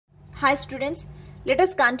Hi students, let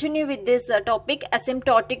us continue with this topic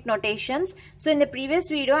asymptotic notations. So in the previous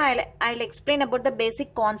video I'll explain about the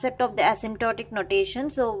basic concept of the asymptotic notation.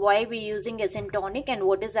 So why we using asymptotic and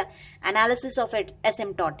what is the analysis of it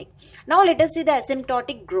asymptotic. Now let us see the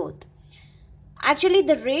asymptotic growth. Actually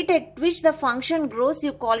the rate at which the function grows,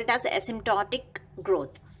 you call it as asymptotic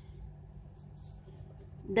growth.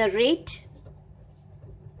 The rate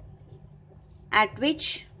at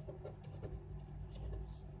which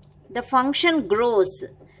the function grows.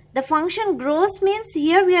 The function grows means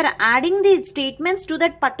here we are adding the statements to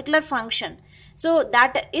that particular function. So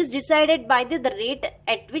that is decided by the rate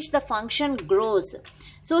at which the function grows.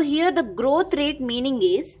 So here the growth rate meaning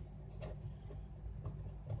is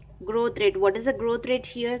growth rate. What is the growth rate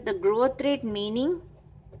here? The growth rate meaning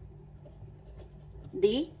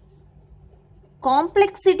the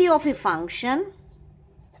complexity of a function,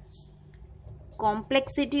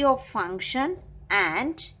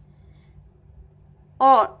 and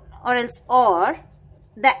or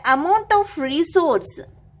the amount of resource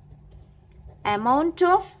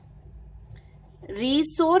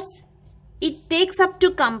it takes up to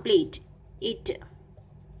complete. It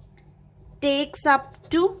takes up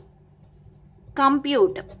to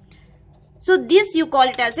compute. So this you call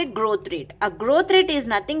it as a growth rate. A growth rate is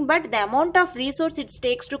nothing but the amount of resource it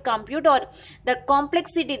takes to compute, or the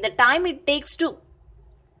complexity, the time it takes to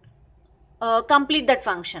complete that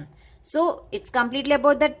function. So it's completely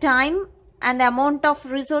about the time, and the amount of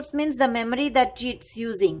resource means the memory that it's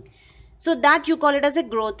using. So that you call it as a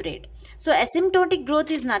growth rate. So asymptotic growth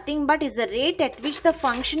is nothing but is the rate at which the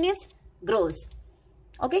function is grows.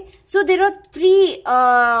 Okay. So there are three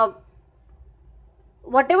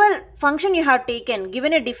whatever function you have taken,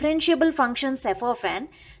 given a differentiable functions f of n,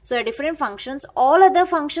 so a different functions, all other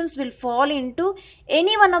functions will fall into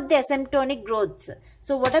any one of the asymptotic growths.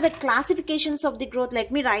 So what are the classifications of the growth? Let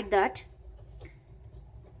me write that.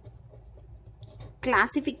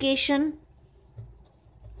 Classification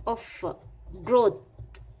of growth.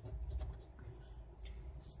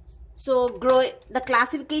 So the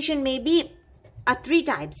classification may be three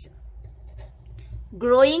types.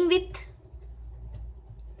 Growing with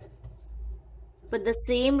the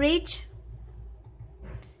same rate,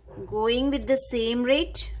 going with the same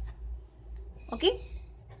rate. Okay,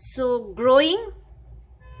 so growing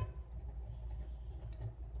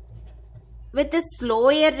with a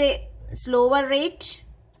slower rate,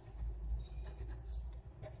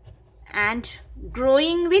 and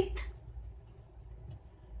growing with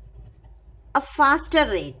a faster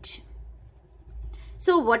rate.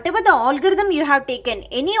 So whatever the algorithm you have taken,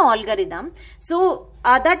 any algorithm, so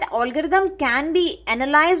that algorithm can be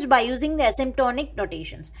analyzed by using the asymptotic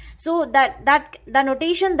notations. So that the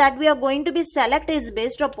notation that we are going to be select is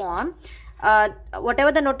based upon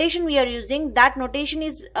whatever the notation we are using. That notation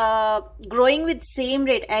is growing with same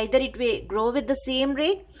rate. Either it will grow with the same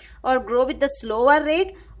rate, or grow with the slower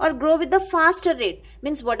rate, or grow with the faster rate.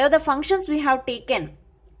 Means whatever the functions we have taken,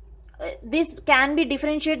 this can be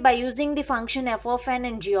differentiated by using the function f of n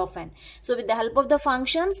and g of n. So with the help of the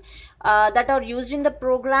functions that are used in the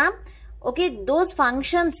program, okay, those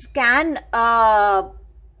functions can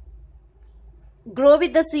grow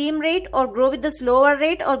with the same rate, or grow with the slower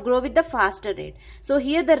rate, or grow with the faster rate. So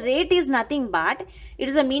here the rate is nothing but it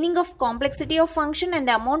is the meaning of complexity of function and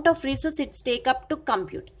the amount of resource it take up to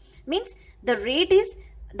compute. Means the rate is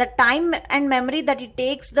the time and memory that it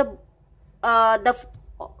takes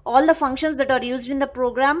all the functions that are used in the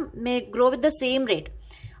program may grow with the same rate.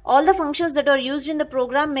 All the functions that are used in the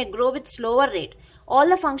program may grow with slower rate. All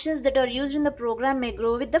the functions that are used in the program may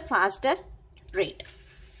grow with the faster rate.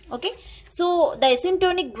 Okay. So the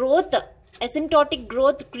asymptotic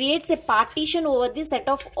growth creates a partition over the set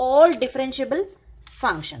of all differentiable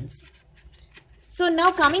functions. So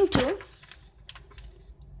now coming to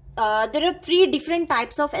there are three different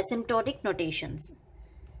types of asymptotic notations.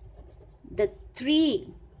 The three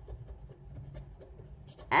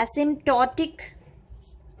asymptotic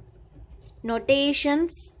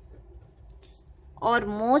notations are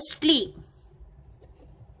mostly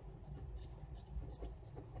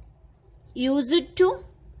used to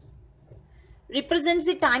represent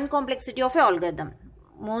the time complexity of an algorithm.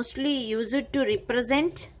 Mostly used to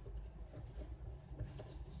represent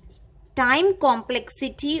time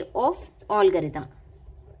complexity of algorithm.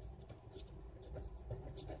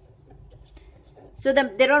 So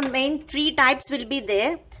there are main three types will be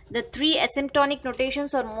there. The three asymptotic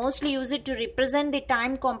notations are mostly used to represent the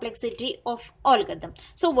time complexity of algorithm.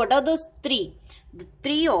 So what are those three? The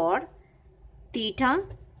three are theta,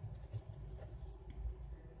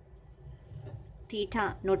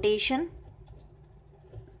 theta notation,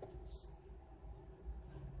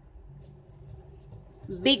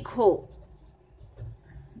 big O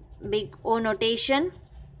notation.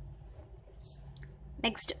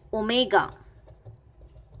 Next omega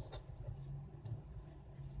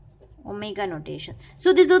notation.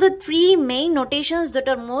 So these are the three main notations that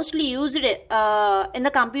are mostly used in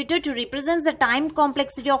the computer to represent the time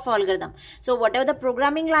complexity of algorithm. So whatever the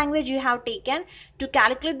programming language you have taken, to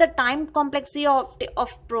calculate the time complexity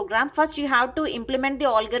of program, first you have to implement the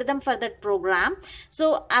algorithm for that program.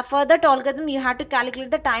 So for that algorithm you have to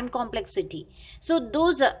calculate the time complexity. So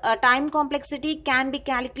those time complexity can be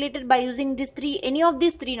calculated by using any of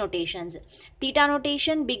these three notations: theta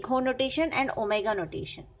notation, big O notation, and omega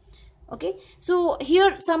notation. Okay, so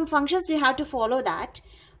here some functions you have to follow that.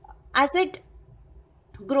 I said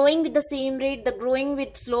growing with the same rate, the growing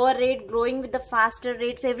with slower rate, growing with the faster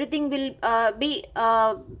rates, everything will be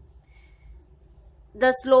the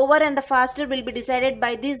slower and the faster will be decided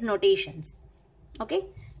by these notations. Okay,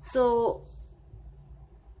 so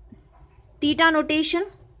theta notation,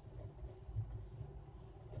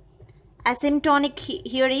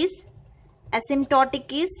 asymptotic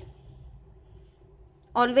is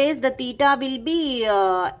always the theta will be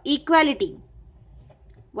equality.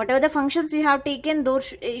 Whatever the functions you have taken,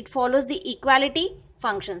 those it follows the equality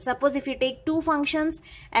function. Suppose if you take two functions,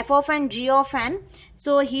 f of n, g of n,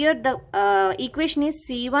 so here the equation is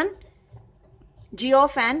c1 g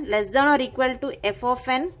of n less than or equal to f of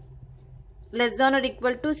n less than or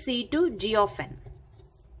equal to c2 g of n.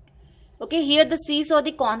 Okay, here the c's are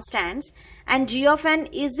the constants and g of n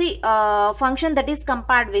is the function that is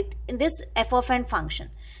compared with in this f of n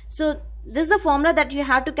function. So this is a formula that you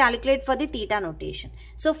have to calculate for the theta notation.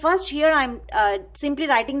 So first here I'm simply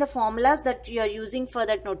writing the formulas that you are using for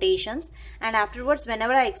that notations, and afterwards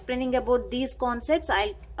whenever I explaining about these concepts,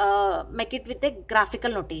 I'll make it with a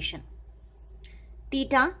graphical notation.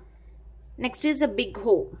 Theta. Next is a big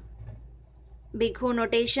O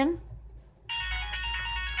notation.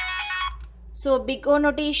 So big O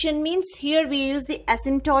notation means here we use the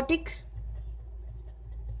asymptotic.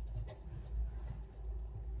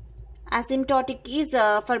 Asymptotic is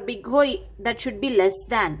for big O that should be less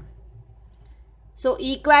than. So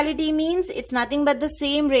equality means it's nothing but the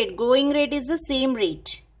same rate. Growing rate is the same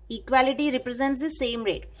rate. Equality represents the same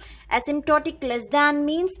rate. Asymptotic less than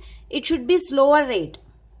means it should be slower rate.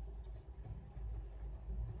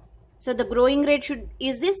 So the growing rate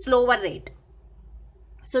is the slower rate.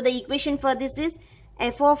 So the equation for this is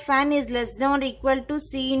f of n is less than or equal to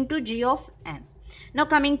c into g of n. Now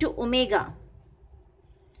coming to omega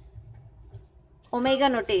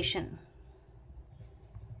notation.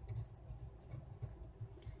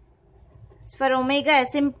 For omega,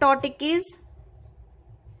 asymptotic is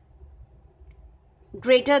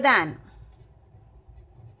greater than.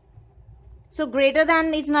 So greater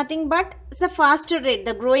than is nothing but it's a faster rate.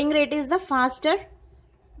 The growing rate is the faster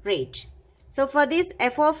rate. So for this,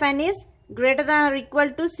 f of n is greater than or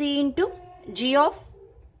equal to c into g of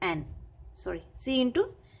n. C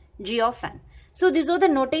into g of n. So these are the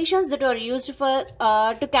notations that are used for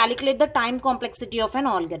to calculate the time complexity of an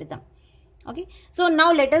algorithm. Okay. So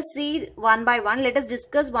now let us see one by one. Let us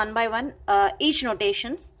discuss one by one each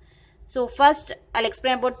notations. So first I'll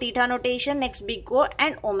explain about theta notation, next big O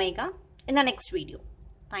and omega in the next video.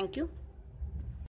 Thank you.